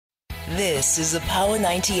This is a Power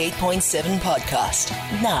 98.7 podcast.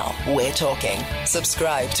 Now we're talking.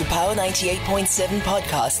 Subscribe to Power 98.7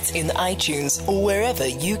 podcasts in iTunes or wherever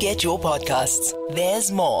you get your podcasts.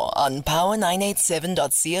 There's more on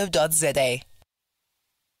power987.co.za.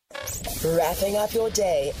 Wrapping up your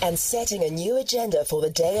day and setting a new agenda for the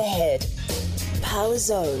day ahead. Power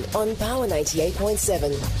Zone on Power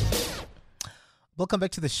 98.7. Welcome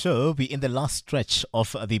back to the show. We're in the last stretch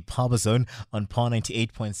of the Power Zone on Power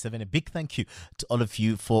 98.7. A big thank you to all of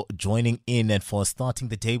you for joining in and for starting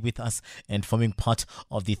the day with us and forming part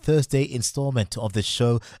of the Thursday installment of the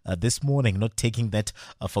show this morning. Not taking that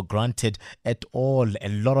for granted at all. A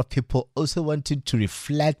lot of people also wanted to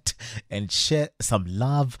reflect and share some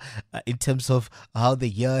love in terms of how the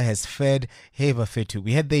year has fared. Hey, Bafetu,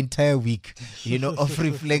 we had the entire week, of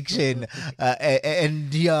reflection.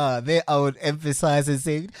 And there I would emphasize and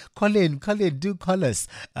say, Colin, do call us.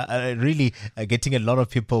 Really getting a lot of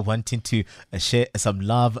people wanting to share some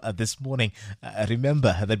love this morning.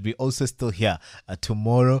 Remember that we're also still here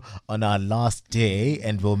tomorrow on our last day,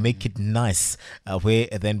 and we'll make it nice where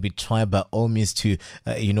then we try by all means to,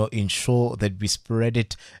 ensure that we spread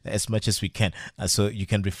it as much as we can. So you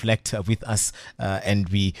can reflect with us and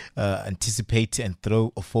we anticipate and throw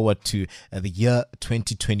forward to the year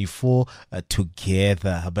 2024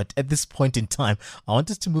 together. But at this point in time, I want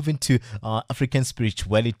us to move into our African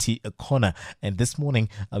spirituality corner. And this morning,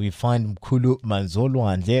 we find Mkhulu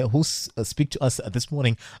Manzolwandle, who speak to us this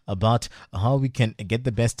morning about how we can get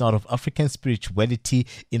the best out of African spirituality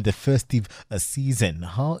in the festive season,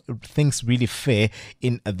 how things really fare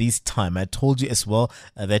in this time. I told you as well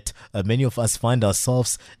that many of us find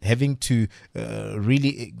ourselves having to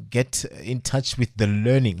really get in touch with the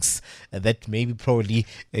learnings that maybe probably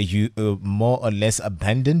you more or less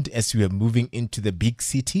abandoned as you are moving into the big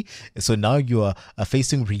city. So now you are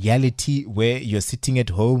facing reality where you're sitting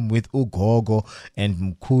at home with Ugogo and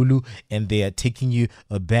Mkhulu, and they are taking you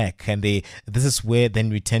back. And this is where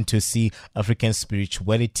then we tend to see African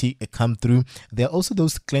spirituality come through. There are also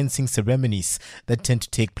those cleansing ceremonies that tend to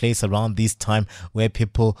take place around this time where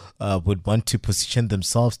people would want to position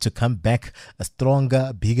themselves to come back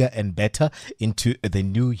stronger, bigger and better into the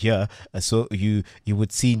new year. So you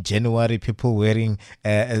would see in January people wearing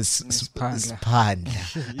Ispanda,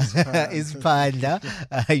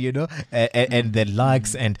 and the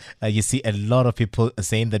likes, and you see a lot of people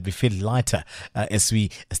saying that we feel lighter as we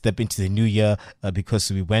step into the new year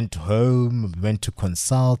because we went home, we went to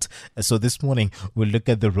consult. So this morning we'll look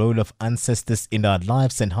at the role of ancestors in our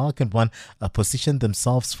lives and how can one position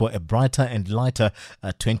themselves for a brighter and lighter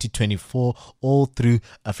 2024 all through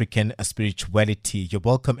African spirituality. You're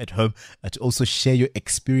welcome at home to also share your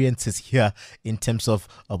experiences here in terms of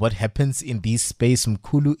what happens in these space.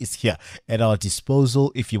 Mkhulu is here at our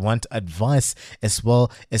disposal if you want advice as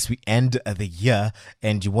well as we end the year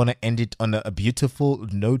and you want to end it on a beautiful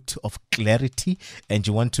note of clarity and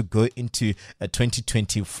you want to go into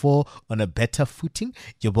 2024 on a better footing.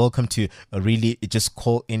 You're welcome to really just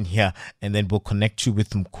call in here and then we'll connect you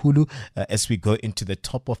with Mkhulu as we go into the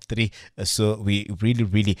top of 3. So we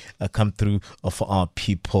really come through for our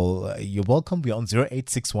people. You're welcome. We're on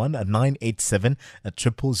 0861 987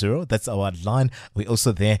 000. That's our line. We're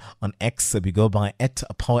also there on X. We go by at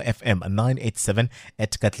Power FM 987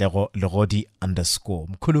 at Katlego Lorodi _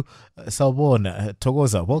 Mkhulu, sawubona,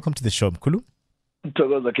 Togoza. Welcome to the show, Mkhulu.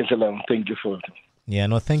 Togoza Kesalam. Thank you for it. Yeah,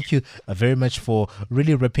 no, thank you very much for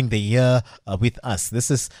really wrapping the year with us.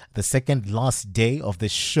 This is the second last day of the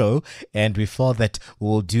show, and we felt that we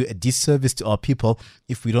will do a disservice to our people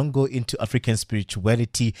if we don't go into African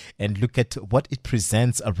spirituality and look at what it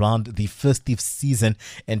presents around the festive season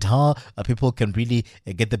and how people can really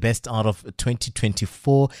get the best out of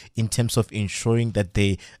 2024 in terms of ensuring that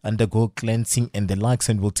they undergo cleansing and the likes.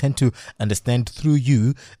 And we'll tend to understand through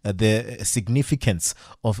you the significance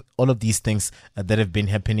of all of these things that have been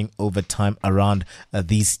happening over time around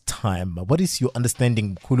this time. What is your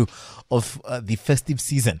understanding, Mkhulu, of the festive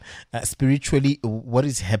season? Spiritually, what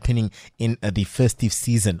is happening in the festive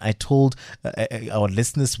season? I told our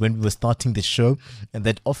listeners when we were starting the show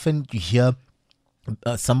that often you hear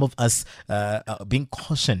some of us being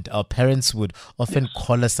cautioned. Our parents would often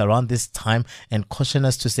call us around this time and caution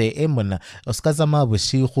us to say, avoid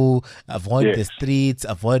the streets,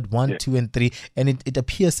 avoid 1, 2 and 3. And it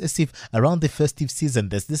appears as if around the festive season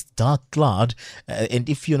there's this dark cloud, and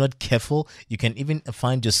if you're not careful you can even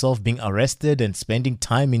find yourself being arrested and spending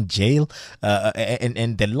time in jail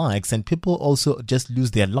and the likes. And people also just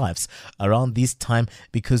lose their lives around this time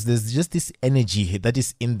because there's just this energy that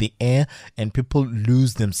is in the air and people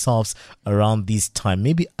lose themselves around this time.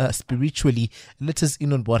 Maybe spiritually, let us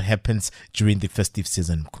in on what happens during the festive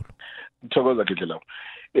season, Mkhulu. Thokoza Kitlelau.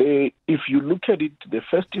 If you look at it, the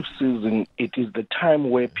festive season, it is the time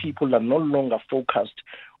where people are no longer focused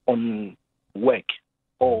on work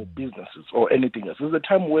or businesses or anything else. It's the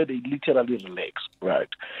time where they literally relax, right?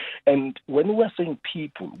 And when we're saying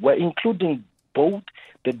people, we're including both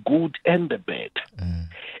the good and the bad.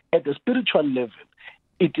 At the spiritual level,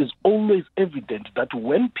 it is always evident that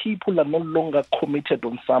when people are no longer committed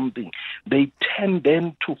on something, they tend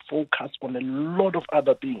then to focus on a lot of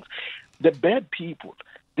other things. The bad people,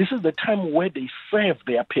 this is the time where they serve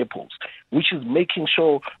their purpose, which is making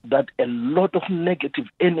sure that a lot of negative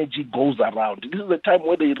energy goes around. This is the time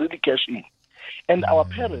where they really cash in. And our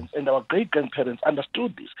parents and our great-grandparents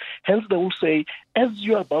understood this. Hence, they will say, as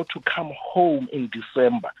you're about to come home in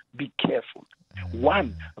December, be careful.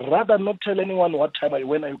 One, rather not tell anyone what time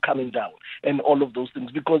when are you coming down and all of those things,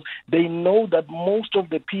 because they know that most of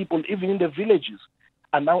the people, even in the villages,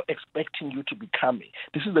 are now expecting you to be coming.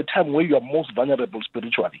 This is the time where you are most vulnerable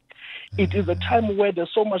spiritually. It is a time where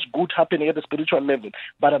there's so much good happening at the spiritual level,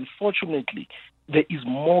 but unfortunately, there is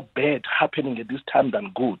more bad happening at this time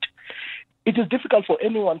than good. It is difficult for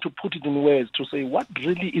anyone to put it in words to say, what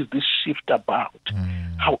really is this shift about?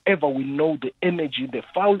 However, we know the energy, the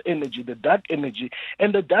foul energy, the dark energy,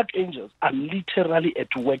 and the dark angels are literally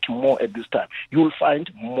at work more at this time. You will find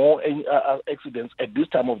more accidents at this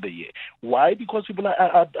time of the year. Why? Because people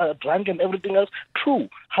are drunk and everything else? True.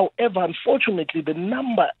 However, unfortunately, the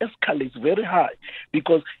number escalates very high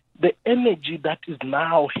because the energy that is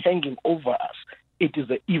now hanging over us, it is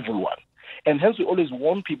the evil one. And hence we always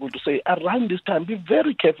warn people to say, around this time, be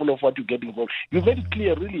very careful of what you get involved. You're very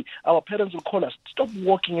clear, really. Our parents will call us, stop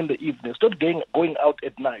walking in the evening, stop going out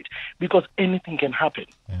at night, because anything can happen.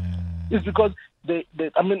 It's because,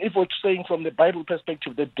 if we're saying from the Bible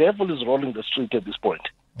perspective, the devil is rolling the street at this point.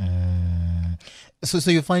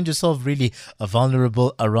 So you find yourself really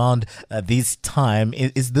vulnerable around this time.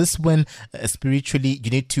 Is this when spiritually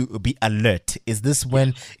you need to be alert? Is this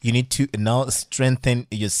when you need to now strengthen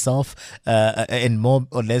yourself and more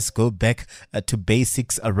or less go back to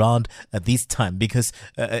basics around this time? Because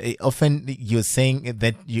often you're saying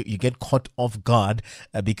that you get caught off guard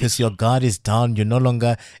because your guard is down. You're no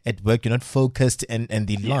longer at work. You're not focused and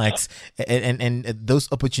the likes. And those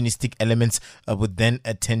opportunistic elements would then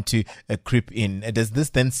tend to creep in. Does this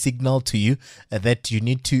then signal to you that you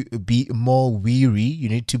need to be more weary, you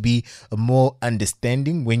need to be more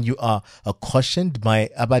understanding when you are cautioned by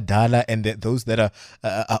Abadala and those that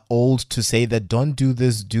are old to say that don't do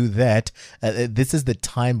this, do that? This is the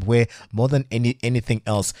time where more than anything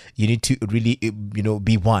else, you need to really,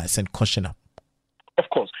 be wise and caution up. Of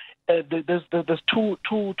course. There's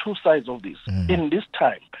two sides of this. In this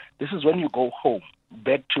time, this is when you go home,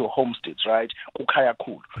 back to your homesteads, right? Kukaya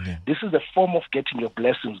Kul. This is a form of getting your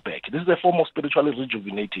blessings back. This is a form of spiritually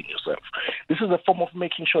rejuvenating yourself. This is a form of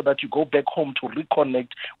making sure that you go back home to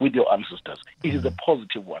reconnect with your ancestors. It is a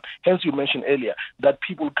positive one. Hence, you mentioned earlier that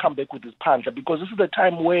people come back with this panther because this is the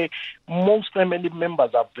time where most family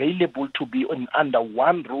members are available to be under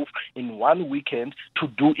one roof in one weekend to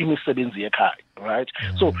do imisebenzi yekhaya, right?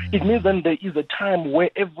 So it means then there is a time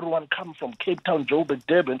where everyone comes from Cape Town, Joburg,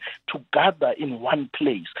 Durban to gather in one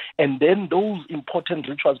place, and then those important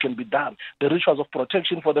rituals can be done. The rituals of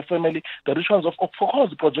protection for the family, the rituals of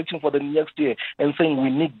course, projection for the next year, and saying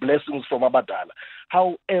we need blessings from Abadala.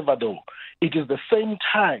 However, though, it is the same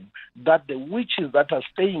time that the witches that are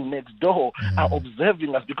staying next door are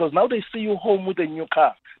observing us because now they see you home with a new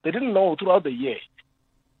car. They didn't know throughout the year.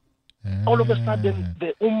 All of a sudden,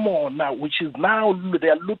 the now, which is now, they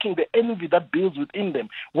are looking, the envy that builds within them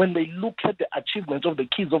when they look at the achievements of the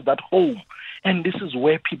kids of that home. And this is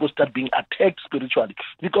where people start being attacked spiritually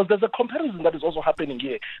because there's a comparison that is also happening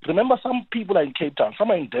here. Remember, some people are in Cape Town,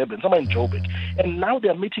 some are in Durban, some are in Joburg, and now they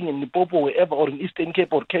are meeting in Limpopo, wherever, or in Eastern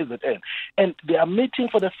Cape or KZN. And they are meeting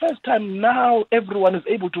for the first time. Now everyone is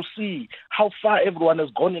able to see how far everyone has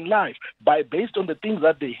gone in life based on the things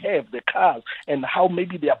that they have, the cars, and how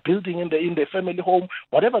maybe they are building in their family home,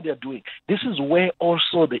 whatever they're doing. This is where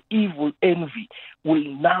also the evil envy will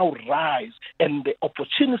now rise, and the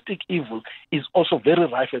opportunistic evil is also very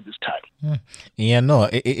rife at this time.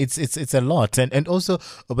 It's a lot, and also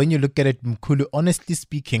when you look at it, Mkhulu, honestly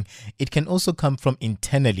speaking, it can also come from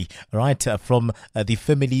internally, right? From the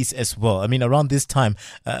families as well. I mean, around this time,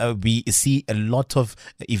 we see a lot of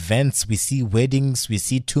events, we see weddings, we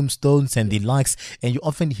see tombstones and the likes, and you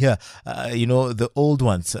often hear, the old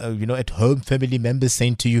ones, at home, family members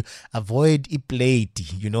saying to you, avoid a plate,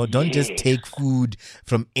 don't just take food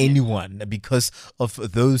from anyone because of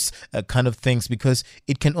those kind of things, because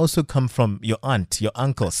it can also come from your aunt, your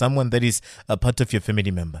uncle, someone that is a part of your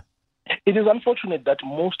family member. It is unfortunate that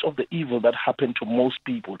most of the evil that happened to most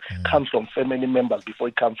people comes from family members before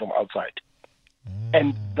it comes from outside.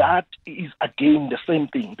 And that is, again, the same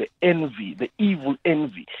thing, the envy, the evil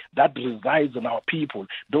envy that resides in our people,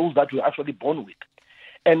 those that we're actually born with.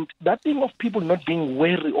 And that thing of people not being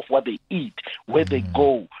wary of what they eat, where they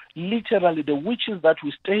go, literally the witches that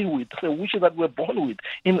we stay with, the witches that we're born with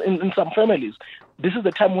in some families, this is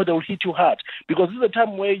the time where they will hit you hard, because this is the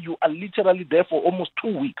time where you are literally there for almost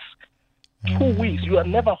 2 weeks. 2 weeks, you are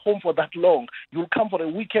never home for that long. You'll come for a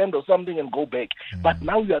weekend or something and go back. But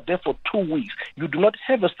now you are there for 2 weeks. You do not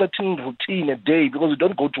have a certain routine a day because you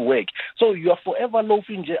don't go to work. So you are forever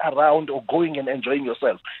loafing around or going and enjoying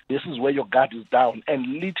yourself. This is where your guard is down. And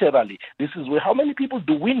literally, this is where, how many people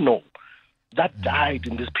do we know that died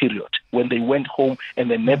in this period when they went home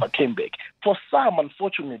and they never came back? For some,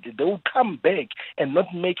 unfortunately, they will come back and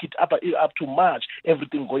not make it up to March,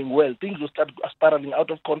 everything going well. Things will start spiraling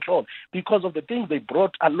out of control because of the things they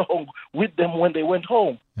brought along with them when they went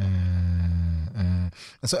home.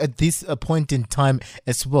 So at this point in time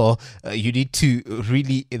as well, you need to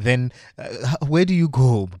really then, where do you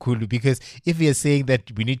go, Mkhulu? Because if we are saying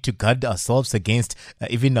that we need to guard ourselves against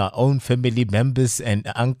even our own family members and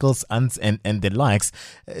uncles, aunts and the likes,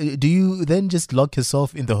 do you then just lock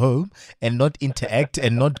yourself in the home and not interact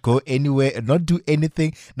and not go anywhere and not do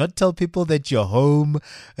anything, not tell people that you're home?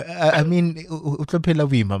 I mean,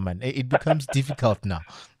 it becomes difficult now.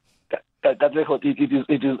 That record,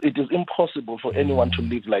 it is impossible for anyone to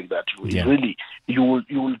live like that. Yeah. Really, you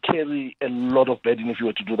will carry a lot of burden if you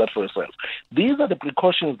were to do that for yourself. These are the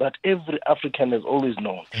precautions that every African has always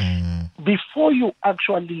known. Before you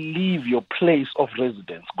actually leave your place of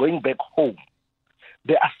residence, going back home,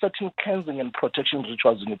 there are certain cleansing and protection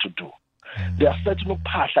rituals you need to do. There are certain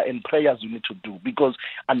pasha and prayers you need to do, because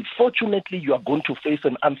unfortunately you are going to face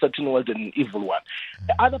an uncertain world and an evil one.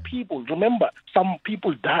 Other people, remember, some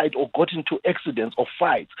people died or got into accidents or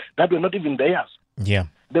fights that were not even theirs. Yeah.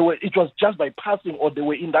 It was just by passing, or they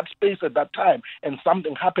were in that space at that time and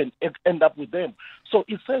something happened, it ended up with them. So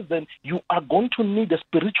it says then you are going to need a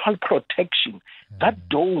spiritual protection, that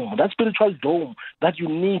dome, that spiritual dome that you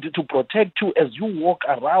need to protect you as you walk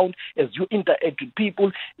around, as you interact with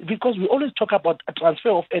people, because we always talk about a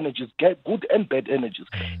transfer of energies, good and bad energies.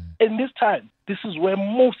 And this time, this is where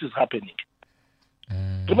most is happening.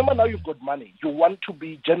 Remember, now you've got money. You want to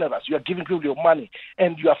be generous. You are giving people your money.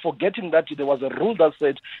 And you are forgetting that there was a rule that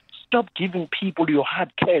said, stop giving people your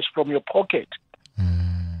hard cash from your pocket.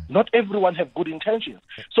 Not everyone have good intentions.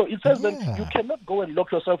 So it says that you cannot go and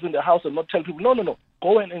lock yourself in the house and not tell people, no,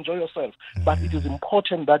 go and enjoy yourself. But it is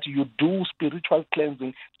important that you do spiritual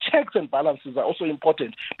cleansing. Checks and balances are also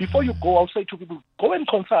important. Before you go, I'll say to people, go and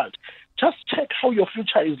consult. Just check how your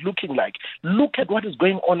future is looking like. Look at what is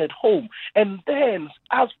going on at home. And then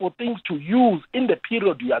ask for things to use in the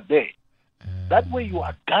period you are there. That way you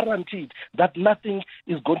are guaranteed that nothing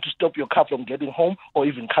is going to stop your car from getting home or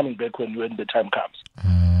even coming back when the time comes.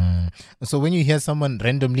 So when you hear someone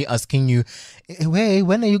randomly asking you, hey,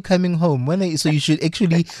 when are you coming home? So you should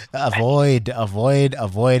actually avoid,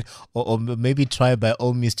 or maybe try by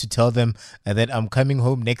all means to tell them that I'm coming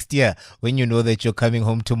home next year when you know that you're coming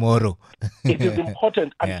home tomorrow. It is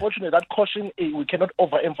important. Unfortunately, that caution we cannot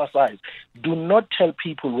overemphasize. Do not tell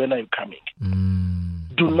people when are you coming.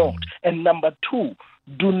 Do not. And number two,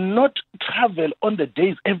 do not travel on the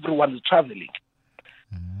days everyone is traveling.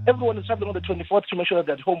 Everyone is traveling on the 24th to make sure that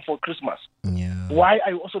they're at home for Christmas. Yeah. Why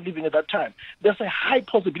are you also leaving at that time? There's a high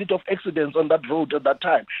possibility of accidents on that road at that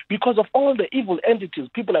time because of all the evil entities.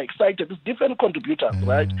 People are excited. It's different contributors,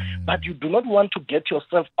 right? But you do not want to get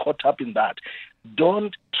yourself caught up in that.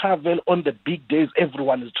 Don't travel on the big days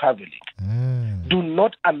everyone is traveling. Do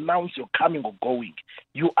not announce you're coming or going.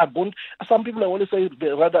 You are going. Some people always say they'd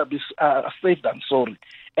rather be safe than sorry,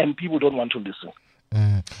 and people don't want to listen.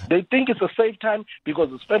 They think it's a safe time because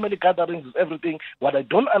it's family gatherings, it's everything. What I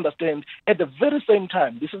don't understand, at the very same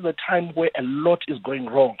time, this is a time where a lot is going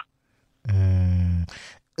wrong.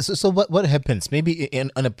 So what happens maybe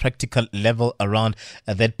on a practical level around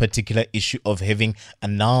that particular issue of having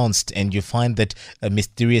announced and you find that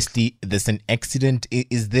mysteriously there's an accident?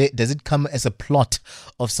 Does it come as a plot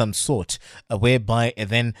of some sort whereby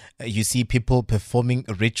then you see people performing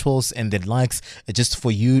rituals and the likes just for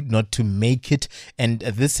you not to make it? And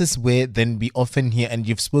this is where then we often hear, and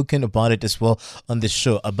you've spoken about it as well on the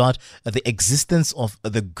show, about the existence of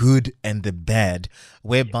the good and the bad,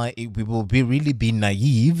 whereby we will really be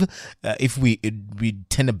naive believe if we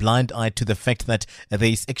turn a blind eye to the fact that there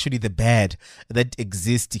is actually the bad that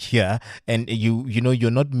exists here, and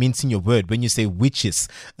you're not mincing your word when you say witches,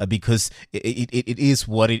 because it is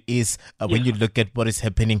what it is when you look at what is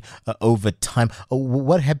happening over time.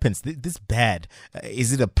 What happens? This bad,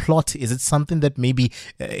 is it a plot? Is it something that maybe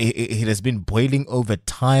it has been boiling over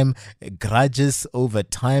time, grudges over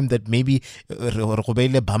time that maybe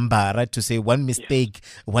bambara to say one mistake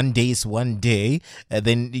one day is one day,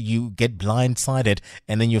 then you get blindsided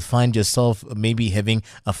and then you find yourself maybe having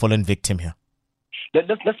a fallen victim here?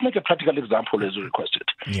 Let's make a practical example as you requested.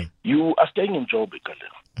 Yeah. You are staying in Joburg.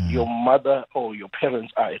 Your mother or your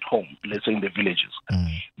parents are at home, let's say in the villages.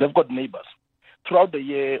 They've got neighbors. Throughout the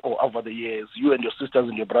year or over the years, you and your sisters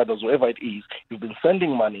and your brothers, whoever it is, you've been sending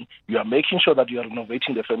money. You are making sure that you are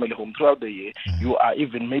renovating the family home throughout the year. You are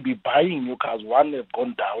even maybe buying new cars. One has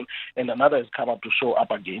gone down and another has come up to show up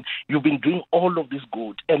again. You've been doing all of this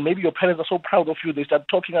good. And maybe your parents are so proud of you, they start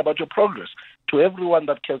talking about your progress to everyone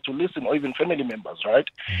that cares to listen, or even family members, right?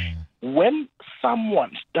 When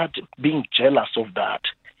someone starts being jealous of that,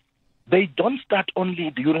 they don't start only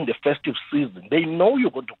during the festive season. They know you're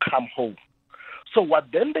going to come home. So what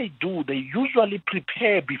then they do, they usually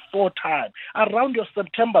prepare before time. Around your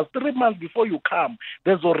September, 3 months before you come,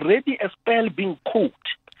 there's already a spell being cooked.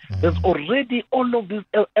 There's already all of these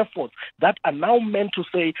efforts that are now meant to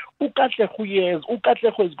say, Ukatlehu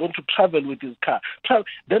is going to travel with his car.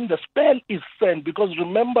 Then the spell is sent, because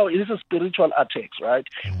remember, it is a spiritual attacks, right?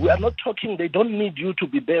 We are not talking, they don't need you to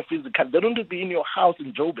be there physically. They don't need to be in your house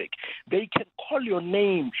in Joburg. They can call your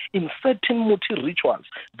name in certain muti rituals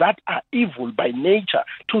that are evil by nature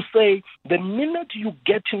to say, the minute you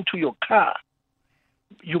get into your car,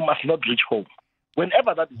 you must not reach home.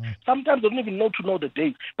 Whenever that is. Sometimes they don't even know the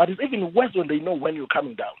date, but it's even worse when they know when you're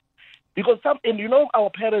coming down. Because our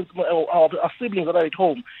parents, our siblings that are at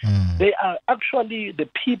home, they are actually the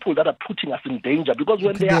people that are putting us in danger, because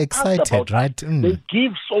when they are excited, asked about right? That, they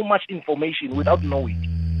give so much information without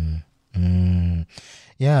knowing.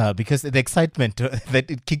 Yeah, because the excitement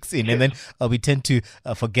that it kicks in, and then we tend to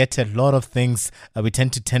forget a lot of things. We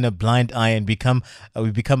tend to turn a blind eye and become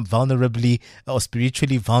vulnerably or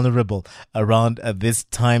spiritually vulnerable around this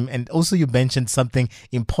time. And also, you mentioned something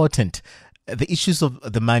important: the issues of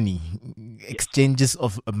the money, exchanges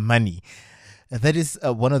of money. That is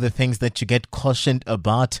one of the things that you get cautioned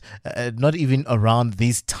about, not even around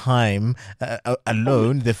this time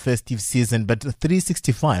alone, the festive season, but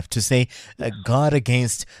 365 to say, guard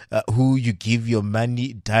against who you give your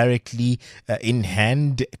money directly in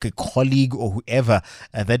hand, a colleague or whoever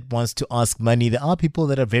that wants to ask money. There are people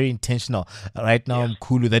that are very intentional. Right now,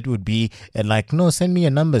 Mkhulu, that would be like, no, send me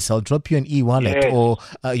your numbers, I'll drop you an e-wallet, or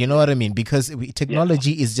you know what I mean? Because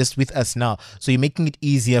technology is just with us now. So you're making it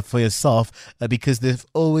easier for yourself. Because there's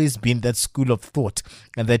always been that school of thought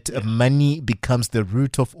that money becomes the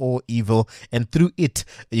root of all evil, and through it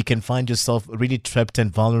you can find yourself really trapped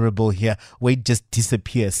and vulnerable here, where it just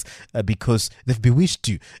disappears because they've bewitched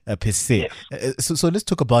you per se. So let's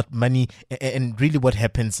talk about money and really what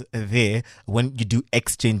happens there when you do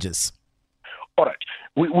exchanges. All right,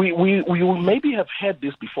 we maybe have heard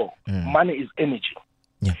this before. Money is energy.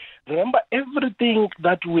 Remember, everything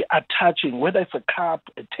that we are touching, whether it's a cup,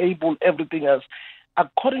 a table, everything else,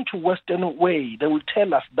 according to Western way, they will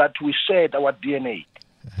tell us that we shared our DNA.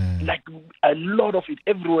 Like a lot of it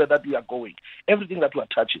everywhere that we are going, everything that we are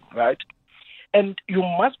touching, right? And you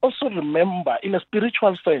must also remember, in a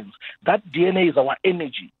spiritual sense, that DNA is our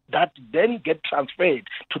energy that then get transferred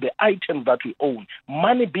to the items that we own.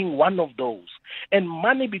 Money being one of those. And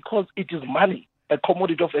money, because it is money, a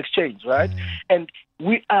commodity of exchange, right? And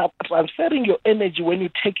we are transferring your energy when you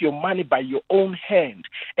take your money by your own hand,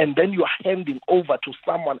 and then you are handing over to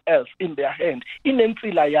someone else in their hand. In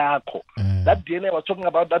Nsila Yako. That DNA I was talking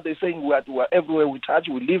about, that they're saying we are everywhere we touch,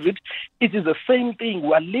 we leave it. It is the same thing.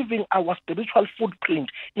 We are leaving our spiritual footprint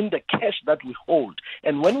in the cash that we hold.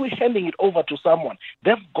 And when we're handing it over to someone,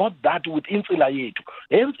 they've got that with Nsila Yetu.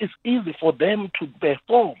 It's easy for them to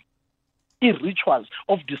perform rituals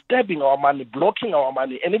of disturbing our money, blocking our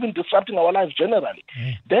money, and even disrupting our lives generally.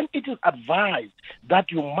 Then it is advised that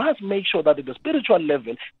you must make sure that at the spiritual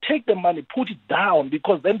level, take the money, put it down,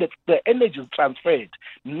 because then the energy is transferred,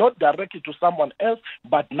 not directly to someone else,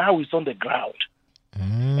 but now it's on the ground.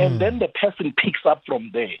 And then the person picks up from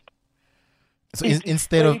there. So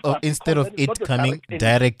instead of it coming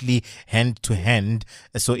directly hand to hand,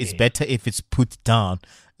 so it's better if it's put down,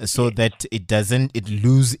 so that it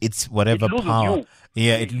loses its whatever power.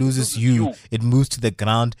 It loses you. It moves to the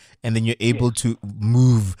ground, and then you're able to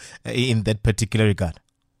move in that particular regard.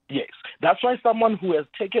 Yes. That's why someone who has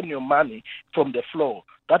taken your money from the floor,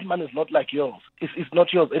 that money is not like yours. It's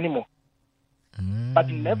not yours anymore. But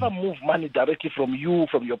never move money directly from you,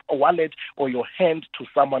 from your wallet or your hand to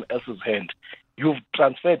someone else's hand. You've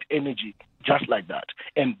transferred energy just like that.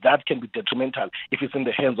 And that can be detrimental if it's in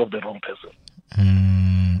the hands of the wrong person.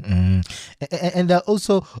 And I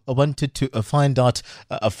also wanted to find out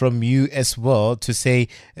from you as well to say,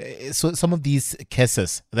 so some of these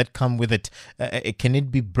cases that come with it, can it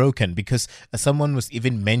be broken? Because someone was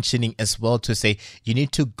even mentioning as well to say you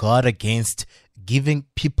need to guard against giving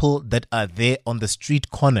people that are there on the street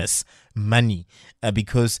corners money,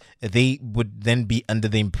 because they would then be under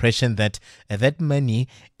the impression that that money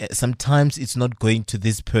sometimes it's not going to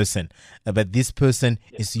this person, but this person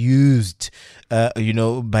is used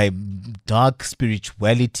by dark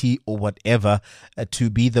spirituality or whatever to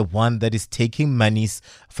be the one that is taking monies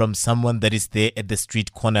from someone that is there at the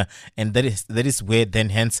street corner, and that is where then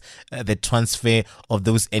hence the transfer of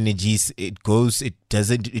those energies it goes, it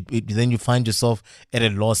doesn't, then you find yourself at a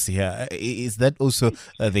loss here. Is that also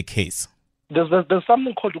the case? There's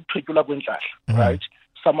something called uprekula kwenhlahla, right?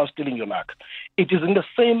 Someone stealing your luck. It is in the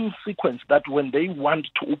same sequence that when they want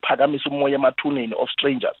to uphakamisa umoya emathuneni of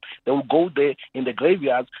strangers, they will go there in the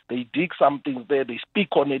graveyards, they dig some things there, they speak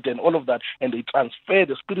on it and all of that, and they transfer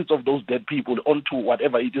the spirits of those dead people onto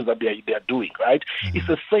whatever it is that they are doing, right? It's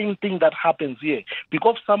the same thing that happens here.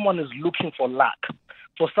 Because someone is looking for luck,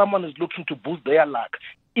 so someone is looking to boost their luck,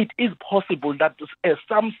 it is possible that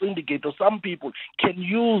some syndicate or some people can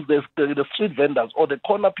use the street vendors or the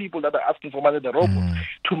corner people that are asking for money, the robots,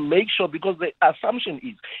 to make sure, because the assumption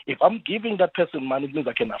is, if I'm giving that person money, it means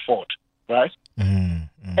I can afford, right?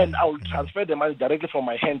 And I will transfer the money directly from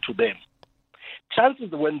my hand to them.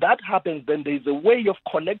 Chances when that happens, then there's a way of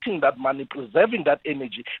collecting that money, preserving that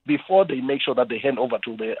energy before they make sure that they hand over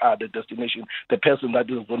to the destination, the person that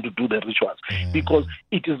is going to do the rituals. Because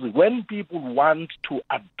it is when people want to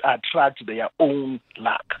attract their own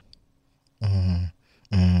luck.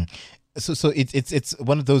 So it's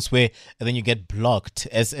one of those where then you get blocked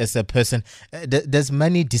as a person. Does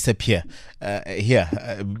money disappear here?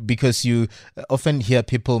 Because you often hear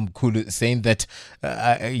people, Mkhulu, saying that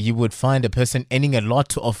you would find a person earning a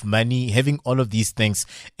lot of money, having all of these things,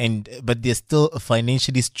 but they're still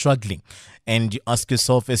financially struggling. And you ask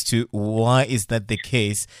yourself as to why is that the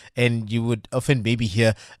case? And you would often maybe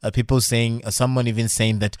hear people saying, someone even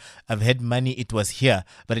saying that I've had money, it was here,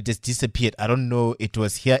 but it has disappeared. I don't know, it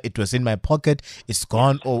was here, it was in my pocket, it's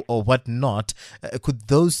gone, or whatnot. Could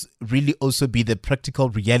those really also be the practical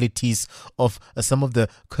realities of some of the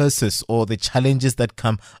curses or the challenges that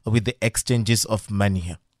come with the exchanges of money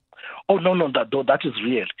here? Oh, no, that is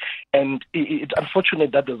real. And it's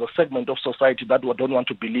unfortunate that there's a segment of society that don't want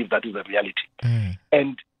to believe that is a reality.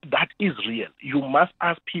 And that is real. You must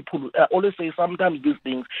ask people. I always say sometimes these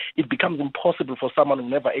things, it becomes impossible for someone who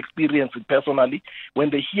never experienced it personally. When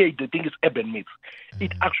they hear it, they think it's urban myths.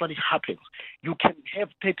 It actually happens. You can have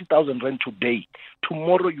 30,000 rand today.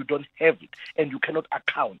 Tomorrow you don't have it, and you cannot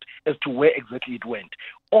account as to where exactly it went.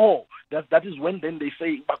 Or that is when then they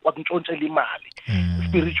say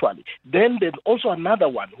spiritually. Then there's also another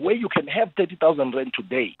one where you can have 30,000 rand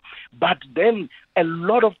today, but then a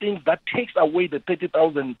lot of things that takes away the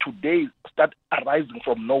 30,000 today start arising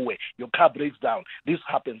from nowhere. Your car breaks down. This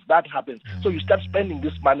happens, that happens. So you start spending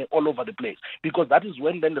this money all over the place, because that is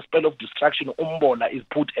when then the spell of distraction umbola is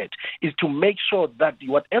put at, is to make sure that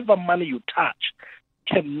whatever money you touch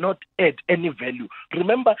cannot add any value.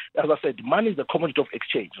 Remember, as I said, money is a commodity of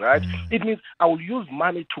exchange, right? It means I will use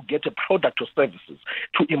money to get a product or services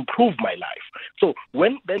to improve my life. So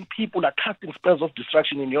when then people are casting spells of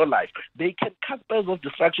distraction in your life, they can cast spells of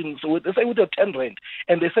distraction. So they say with your 10 rand,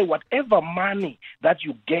 and they say whatever money that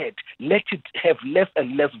you get, let it have less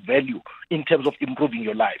and less value in terms of improving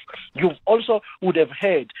your life. You also would have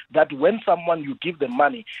heard that when someone you give them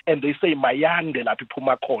money and they say mayande la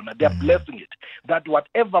pipuma corner, they're blessing it. That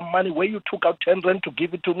whatever money where you took out 10 rand to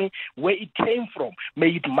give it to me, where it came from, may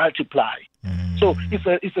it multiply. So it's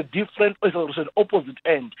an opposite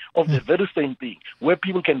end of the very same thing, where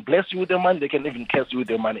people can bless you with their money, they can even curse you with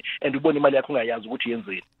their money. And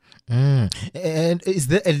and is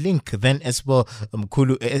there a link then as well,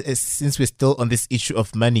 Mkhulu, since we're still on this issue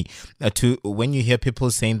of money, to when you hear people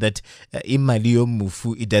saying that imali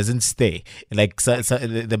yomufu, it doesn't stay, like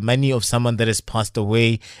the money of someone that has passed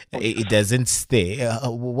away, it doesn't stay.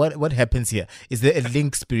 What happens here? Is there a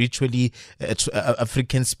link spiritually,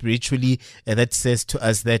 African spiritually, that says to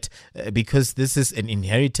us that because this is an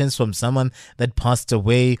inheritance from someone that passed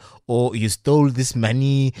away, or you stole this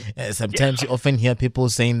money. Sometimes you often hear people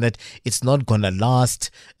saying that it's not going to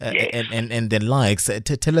last and the likes.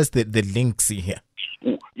 Tell us the links here.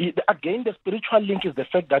 Again, the spiritual link is the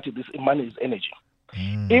fact that this money is energy.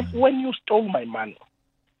 If when you stole my money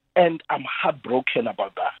and I'm heartbroken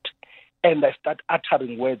about that, and I start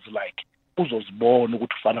uttering words like uzosibona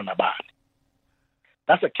ukuthi ufana nabani,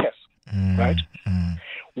 that's a curse, right?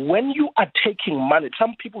 When you are taking money,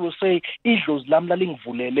 some people will say idlozi lami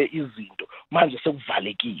lalingivulele izinto manje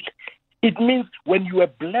sekuvalekile. It means when you were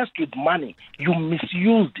blessed with money, you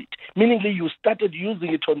misused it. Meaning you started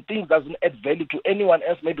using it on things that doesn't add value to anyone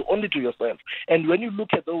else, maybe only to yourself. And when you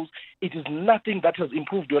look at those, it is nothing that has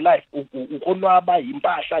improved your life. All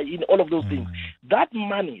of those things. That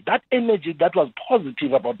money, that energy that was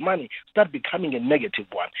positive about money, start becoming a negative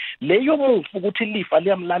one.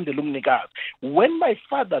 When my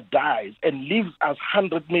father dies and leaves us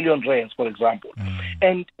 100 million rands, for example,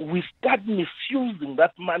 and we start misusing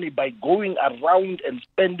that money by going around and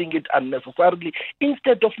spending it unnecessarily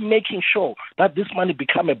instead of making sure that this money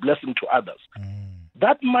become a blessing to others.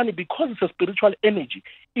 That money, because it's a spiritual energy,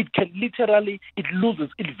 it can literally, it loses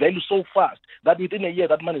its value so fast that within a year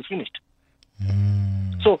that money is finished.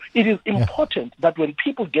 So it is important that when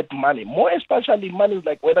people get money, more especially money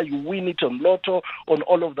like whether you win it on lotto, on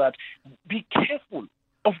all of that, be careful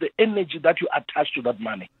of the energy that you attach to that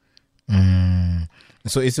money.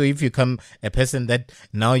 So if you become a person that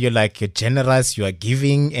now you're generous, you are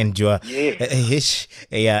giving, and you are it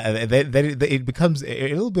becomes a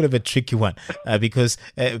little bit of a tricky one because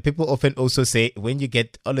people often also say when you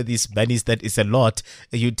get all of these monies that is a lot,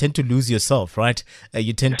 you tend to lose yourself, right?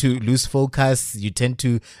 You tend to lose focus, you tend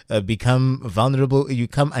to become vulnerable, you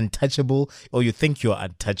become untouchable, or you think you're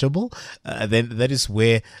untouchable. Then that is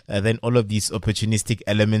where then all of these opportunistic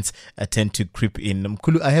elements tend to creep in.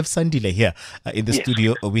 Mkhulu, I have Sandile here in the studio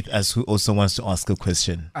with us who also wants to ask a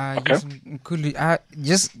question. Yes, Mkhulu,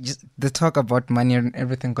 just the talk about money and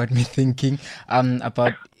everything got me thinking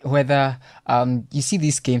about whether you see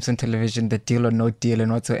these games on television, the Deal or No Deal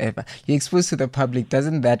and whatsoever, you're exposed to the public.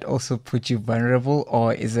 Doesn't that also put you vulnerable,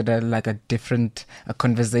 or is it a different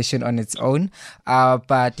conversation on its own?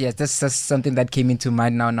 But yes, that's just something that came into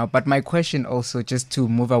mind now. But my question also, just to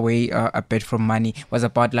move away a bit from money, was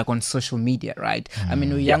about on social media, right? I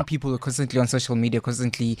mean, young people are constantly on social media,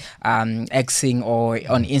 constantly Xing or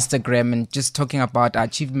on Instagram and just talking about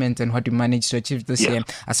achievements and what we managed to achieve this year.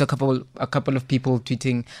 I saw a couple of people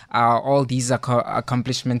tweeting all these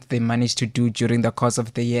accomplishments they managed to do during the course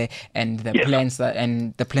of the year, and the plans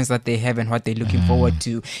that they have and what they're looking forward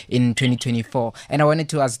to in 2024. And I wanted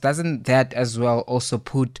to ask, doesn't that as well also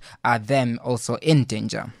put them also in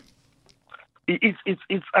danger?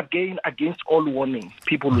 It's again against all warning.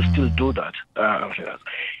 People will still do that.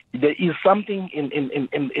 There is something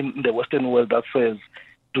in the Western world that says,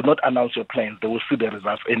 do not announce your plans. They will see the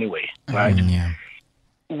results anyway, right?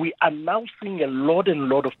 We are now seeing a lot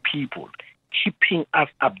of people keeping us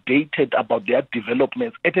updated about their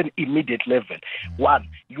developments at an immediate level. One,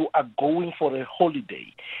 you are going for a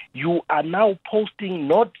holiday. You are now posting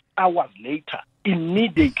not hours later,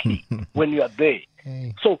 immediately when you are there.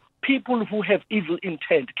 So people who have evil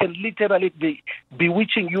intent can literally be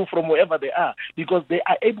bewitching you from wherever they are, because they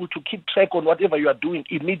are able to keep track on whatever you are doing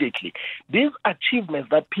immediately. These achievements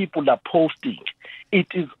that people are posting, it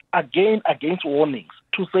is again against warnings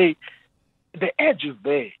to say the edge is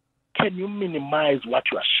there. Can you minimize what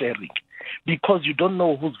you are sharing? Because you don't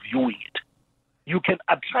know who's viewing it. You can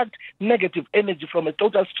attract negative energy from a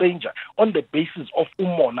total stranger on the basis of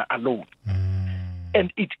umona alone.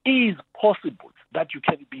 And it is possible that you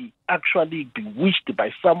can be actually bewitched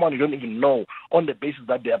by someone you don't even know on the basis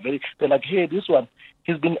that they're like, hey, this one,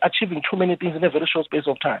 he's been achieving too many things in a very short space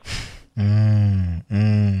of time.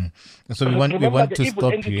 So we want to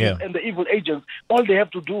stop you. And the evil agents, all they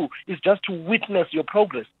have to do is just to witness your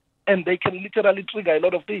progress, and they can literally trigger a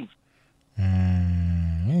lot of things.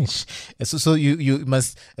 So you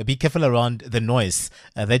must be careful around the noise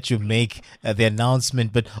that you make, the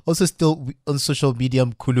announcement, but also still on social media,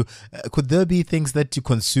 Mkhulu, could there be things that you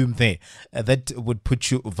consume there that would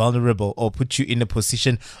put you vulnerable or put you in a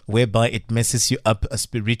position whereby it messes you up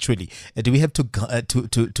spiritually? Do we have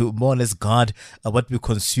to more or less guard what we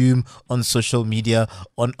consume on social media,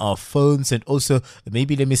 on our phones? And also,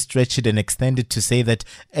 maybe let me stretch it and extend it to say that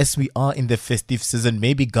as we are in the festive season,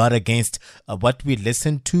 maybe guard against what we listen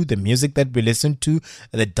listen to, the music that we listen to,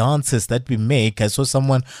 the dances that we make. I saw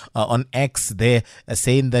someone on X there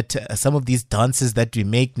saying that some of these dances that we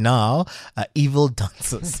make now are evil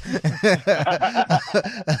dances.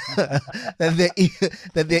 that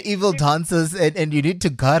they're evil dancers, and you need to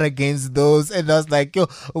guard against those. And I was like, yo,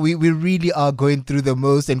 we really are going through the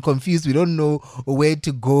most and confused. We don't know where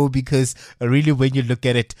to go, because really when you look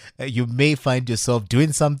at it, you may find yourself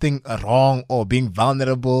doing something wrong, or being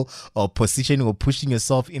vulnerable, or positioning or pushing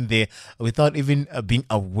yourself in there without even being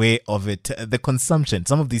aware of it. The consumption,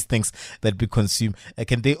 some of these things that we consume,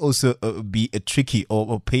 can they also be tricky,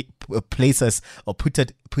 or place us, or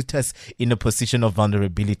put us in a position of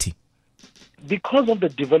vulnerability? Because of the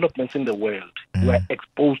developments in the world, we are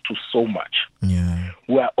exposed to so much. Yeah.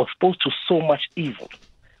 We are exposed to so much evil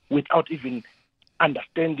without even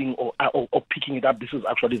understanding or picking it up. This is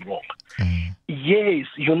actually wrong. Yes,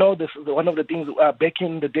 this is one of the things back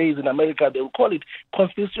in the days in America, they would call it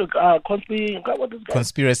conspiracy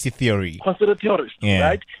theory. Conspiracy theorists, yeah.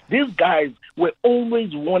 Right? These guys were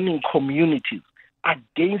always warning communities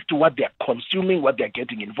against what they are consuming, what they are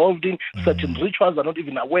getting involved in. Certain rituals are not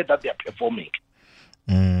even aware that they are performing.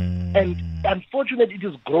 And unfortunately, it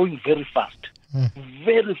is growing very fast.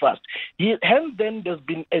 Very fast. Hence, then there's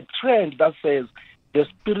been a trend that says the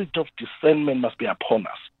spirit of discernment must be upon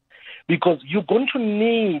us, because you're going to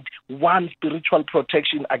need one spiritual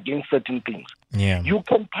protection against certain things. Yeah. You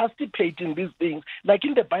can participate in these things, like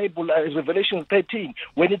in the Bible, Revelation 13,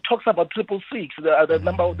 when it talks about 666, the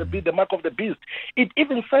number of the beast, the mark of the beast. It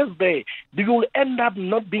even says there, you will end up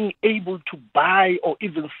not being able to buy or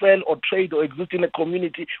even sell or trade or exist in a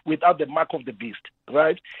community without the mark of the beast,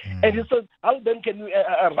 right? And he says, how then can you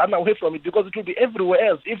run away from it? Because it will be everywhere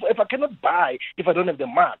else. If I cannot buy, if I don't have the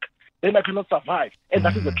mark, then I cannot survive. And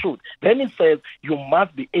that is the truth. Then it says you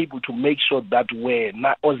must be able to make sure that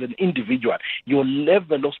as an individual, your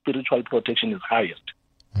level of spiritual protection is highest.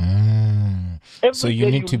 So you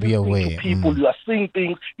need to be aware. To people, you are seeing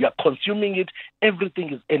things, you are consuming it,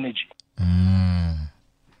 everything is energy.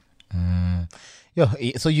 Yeah,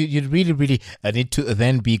 so you really, really need to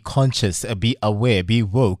then be conscious, be aware, be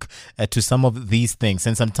woke to some of these things.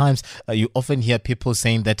 And sometimes you often hear people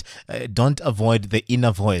saying that don't avoid the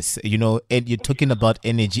inner voice, and you're talking about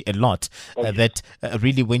energy a lot, that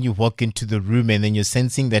really when you walk into the room and then you're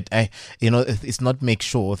sensing that, it's not make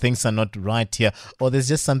sure, things are not right here, or there's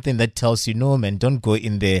just something that tells you, no, man, don't go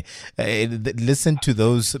in there. Listen to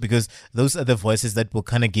those, because those are the voices that will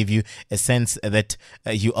kind of give you a sense that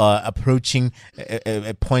you are approaching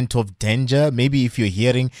a point of danger. Maybe if you're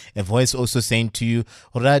hearing a voice also saying to you,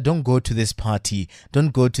 alright, don't go to this party,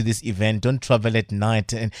 don't go to this event, don't travel at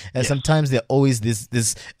night. And sometimes there are always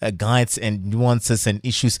this guides and nuances and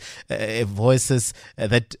issues, voices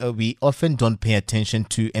that we often don't pay attention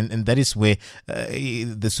to, and that is where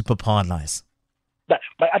the superpower lies.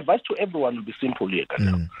 My advice to everyone will be simple here,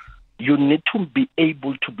 You need to be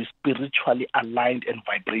able to be spiritually aligned and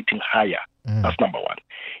vibrating higher. That's number one.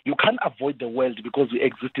 You can't avoid the world because we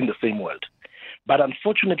exist in the same world. But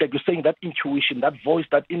unfortunately, like you're saying, that intuition, that voice,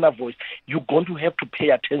 that inner voice, you're going to have to pay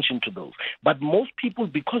attention to those. But most people,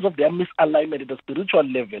 because of their misalignment at the spiritual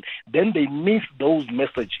level, then they miss those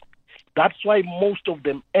messaging. That's why most of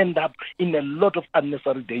them end up in a lot of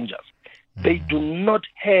unnecessary dangers. They do not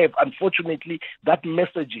have, unfortunately, that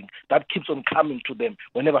messaging that keeps on coming to them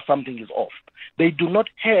whenever something is off. They do not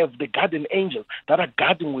have the guardian angels that are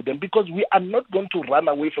guarding with them, because we are not going to run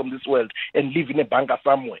away from this world and live in a bunker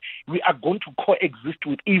somewhere. We are going to coexist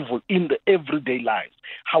with evil in the everyday lives.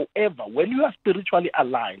 However, when you are spiritually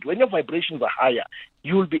aligned, when your vibrations are higher,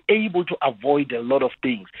 you will be able to avoid a lot of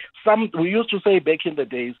things. We used to say back in the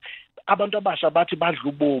days,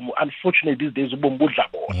 unfortunately these days,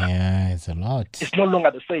 yeah, it's a lot. It's no longer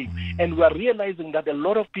the same. And we are realizing that a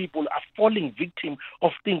lot of people are falling victim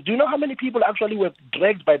of things. Do you know how many people actually were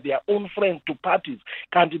dragged by their own friends to parties?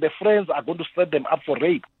 And the friends are going to set them up for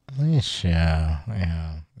rape. Yeah.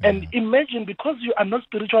 And imagine, because you are not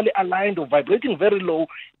spiritually aligned or vibrating very low,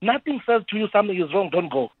 nothing says to you something is wrong,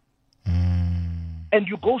 don't go. And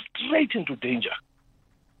you go straight into danger.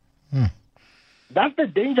 That's the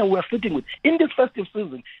danger we're sitting with. In this festive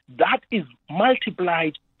season, that is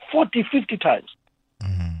multiplied 40, 50 times.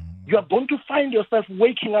 You are going to find yourself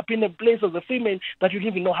waking up in a place as a female that you don't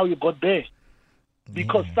even know how you got there.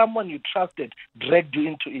 Because someone you trusted dragged you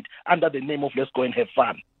into it under the name of let's go and have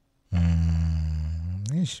fun.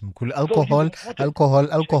 Mkhulu,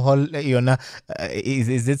 alcohol, Yona,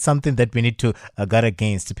 is it something that we need to guard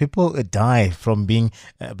against? People die from being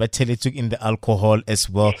battleted in the alcohol as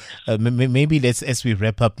well. Maybe as we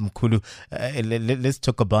wrap up, Mkhulu, let's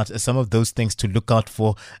talk about some of those things to look out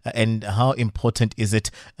for and how important is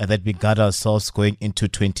it that we guard ourselves going into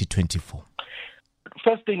 2024?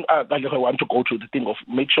 First thing, I want to go to the thing of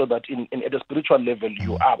make sure that at a spiritual level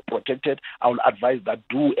you are protected. I will advise that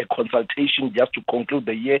do a consultation just to conclude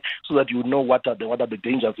the year so that you know what are the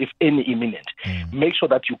dangers, if any, imminent. Make sure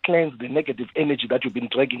that you cleanse the negative energy that you've been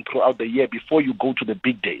dragging throughout the year before you go to the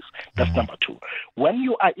big days. That's number two. When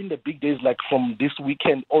you are in the big days, like from this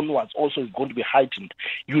weekend onwards, also is going to be heightened.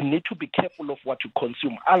 You need to be careful of what you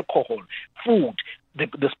consume: alcohol, food,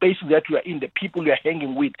 the spaces that you are in, the people you are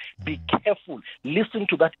hanging with. Be careful. Listen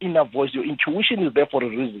to that inner voice. Your intuition is there for a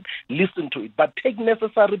reason. Listen to it. But take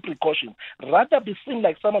necessary precautions. Rather be seen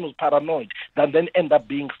like someone who's paranoid than then end up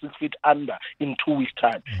being 6 feet under in 2 weeks'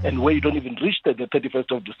 time and where you don't even reach the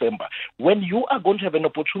 31st of December. When you are going to have an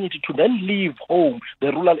opportunity to then leave home,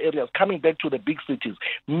 the rural areas, coming back to the big cities,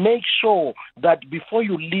 make sure that before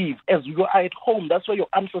you leave, as you are at home, that's where your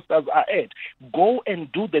ancestors are at, go and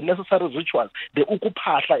do the necessary rituals. The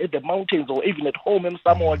Ukupahla at the mountains or even at home in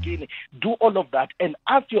Samoa Guinea. Do all of that and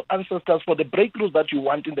ask your ancestors for the breakthroughs that you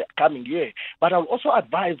want in the coming year. But I'll also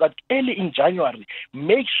advise that early in January,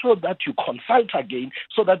 make sure that you consult again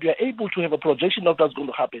so that you are able to have a projection of what's going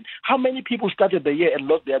to happen. How many people started the year and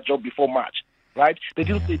lost their job before March? Right? They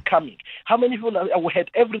didn't see it coming. How many people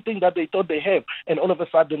had everything that they thought they have and all of a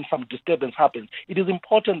sudden some disturbance happens? It is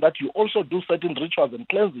important that you also do certain rituals and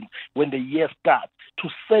cleansings when the year starts to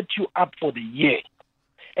set you up for the year.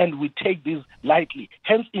 And we take this lightly.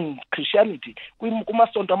 Hence, in Christianity,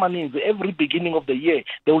 every beginning of the year,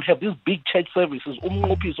 they will have these big church services,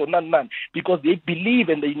 because they believe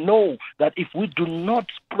and they know that if we do not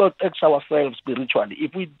protect ourselves spiritually,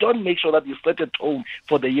 if we don't make sure that we set a tone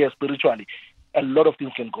for the year spiritually, a lot of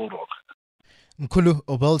things can go wrong. Mkhulu,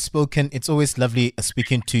 well spoken. It's always lovely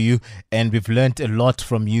speaking to you, and we've learned a lot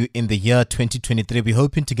from you in the year 2023. We're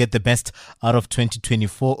hoping to get the best out of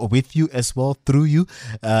 2024 with you as well, through you,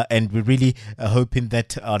 and we're really hoping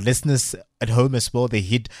that our listeners at home as well, they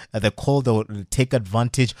hit the call, they'll take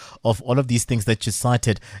advantage of all of these things that you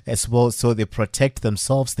cited as well, so they protect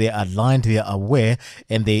themselves, they are aligned, they are aware,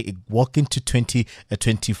 and they walk into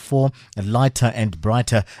 2024 lighter and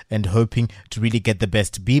brighter and hoping to really get the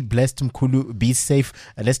best. Be blessed, Mkhulu, be safe.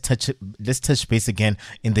 Let's touch base again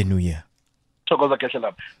in the new year.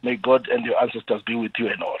 May God and your ancestors be with you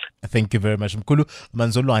and all. Thank you very much, Mkhulu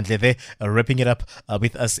Manzolo Andle there, wrapping it up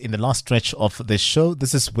with us in the last stretch of the show.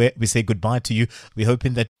 This is where we say goodbye to you. We're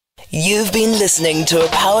hoping that you've been listening to a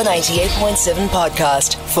Power 98.7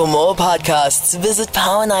 podcast. For more podcasts, visit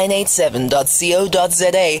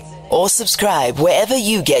power987.co.za or subscribe wherever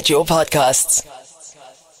you get your podcasts.